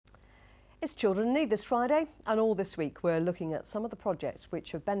It's Children in Need this Friday, and all this week we're looking at some of the projects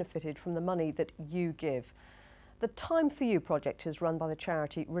which have benefited from the money that you give. The Time For You project is run by the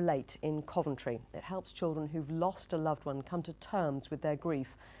charity Relate in Coventry. It helps children who've lost a loved one come to terms with their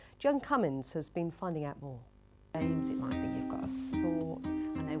grief. Joan Cummins has been finding out more. Games, it might be you've got a sport.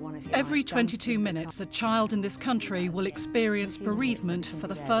 I know one of you. Every 22 minutes, a child in this country will experience bereavement for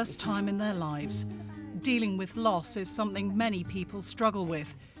the first time in their lives. Dealing with loss is something many people struggle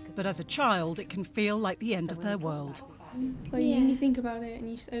with, but as a child, it can feel like the end of their world. It's like you think about it and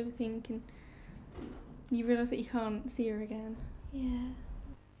you just overthink and you realise that you can't see her again. Yeah.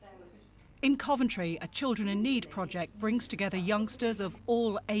 In Coventry, a Children in Need project brings together youngsters of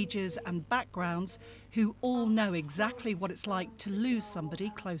all ages and backgrounds who all know exactly what it's like to lose somebody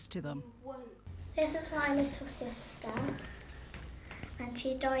close to them. This is my little sister, and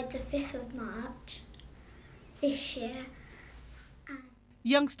she died the 5th of March this year.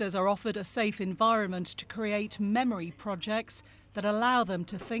 Youngsters are offered a safe environment to create memory projects that allow them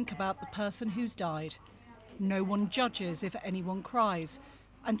to think about the person who's died. No one judges if anyone cries,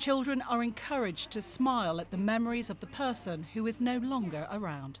 and children are encouraged to smile at the memories of the person who is no longer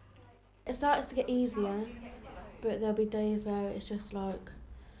around. It starts to get easier, but there'll be days where it's just like,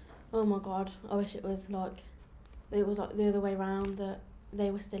 oh my God, I wish it was like the other way around, that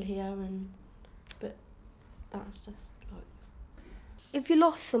they were still here, but that's just like... If you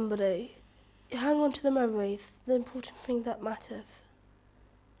lost somebody, you hang on to the memories, the important thing that matters.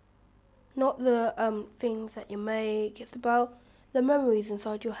 Not the things that you make, it's about the memories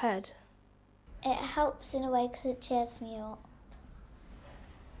inside your head. It helps in a way because it cheers me up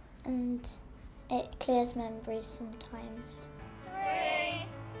and it clears memories sometimes. 3,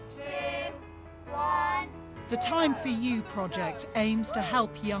 2, 1. The Time For You project aims to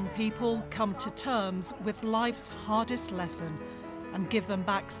help young people come to terms with life's hardest lesson and give them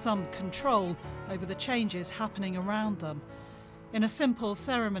back some control over the changes happening around them. In a simple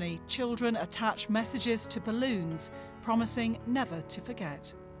ceremony, children attach messages to balloons, promising never to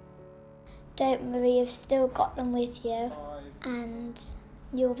forget. Don't worry, you've still got them with you and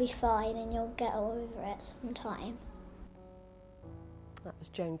you'll be fine and you'll get over it sometime. That was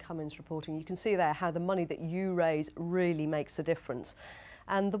Joan Cummins reporting. You can see there how the money that you raise really makes a difference.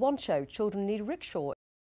 And the one show, Children Need a Rickshaw,